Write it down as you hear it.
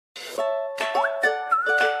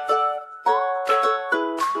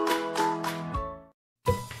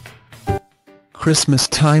Christmas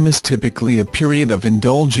time is typically a period of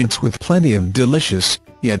indulgence with plenty of delicious,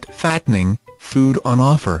 yet fattening, food on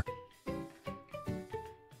offer.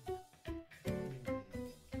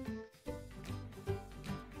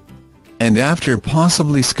 And after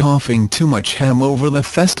possibly scoffing too much ham over the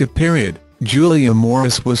festive period, Julia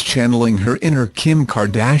Morris was channeling her inner Kim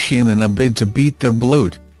Kardashian in a bid to beat the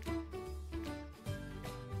bloat.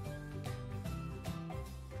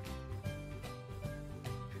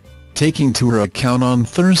 Taking to her account on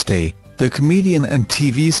Thursday, the comedian and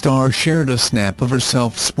TV star shared a snap of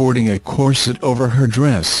herself sporting a corset over her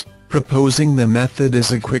dress, proposing the method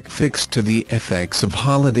as a quick fix to the effects of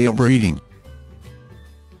holiday overeating.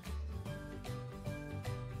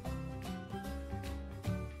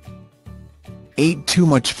 Ate too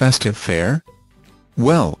much festive fare?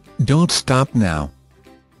 Well, don't stop now.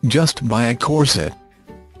 Just buy a corset.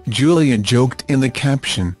 Julia joked in the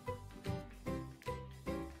caption.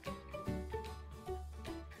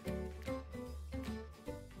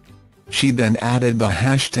 She then added the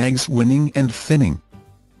hashtags winning and thinning.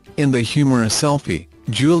 In the humorous selfie,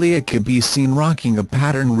 Julia could be seen rocking a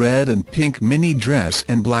patterned red and pink mini dress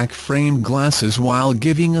and black framed glasses while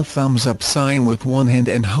giving a thumbs up sign with one hand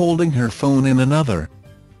and holding her phone in another.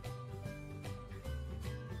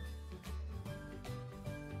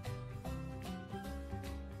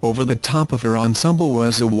 Over the top of her ensemble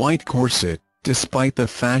was a white corset, despite the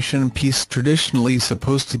fashion piece traditionally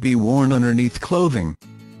supposed to be worn underneath clothing.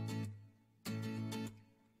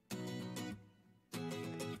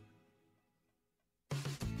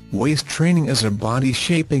 Waist training is a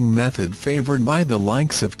body-shaping method favored by the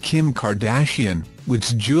likes of Kim Kardashian,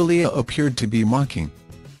 which Julia appeared to be mocking.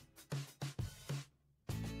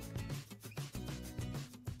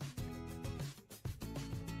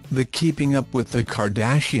 The Keeping Up with the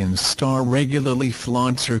Kardashians star regularly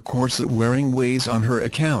flaunts her corset-wearing ways on her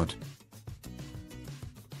account.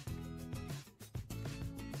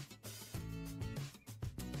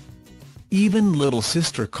 Even little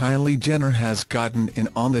sister Kylie Jenner has gotten in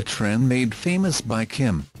on the trend made famous by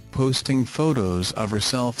Kim, posting photos of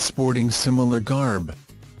herself sporting similar garb.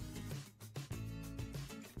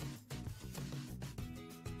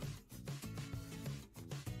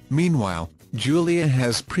 Meanwhile, Julia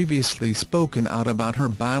has previously spoken out about her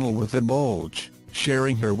battle with the bulge,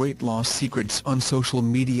 sharing her weight loss secrets on social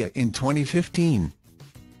media in 2015.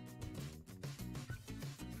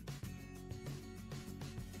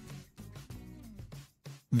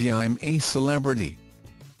 The "I'm a celebrity.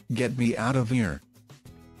 Get me out of here"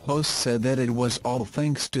 host said that it was all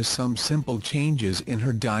thanks to some simple changes in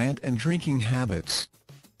her diet and drinking habits.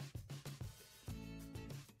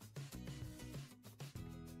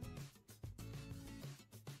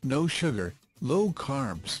 No sugar, low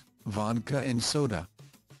carbs, vodka and soda.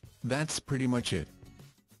 That's pretty much it.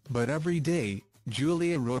 But every day,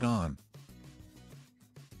 Julia wrote on.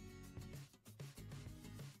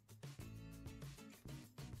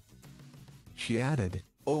 She added,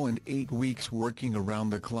 "Oh, and 8 weeks working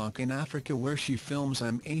around the clock in Africa where she films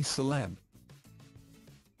I'm a Celeb."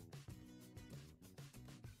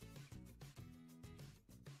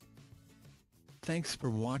 Thanks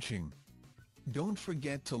for watching. Don't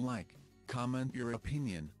forget to like, comment your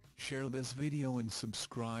opinion, share this video and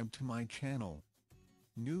subscribe to my channel.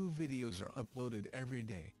 New videos are uploaded every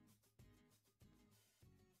day.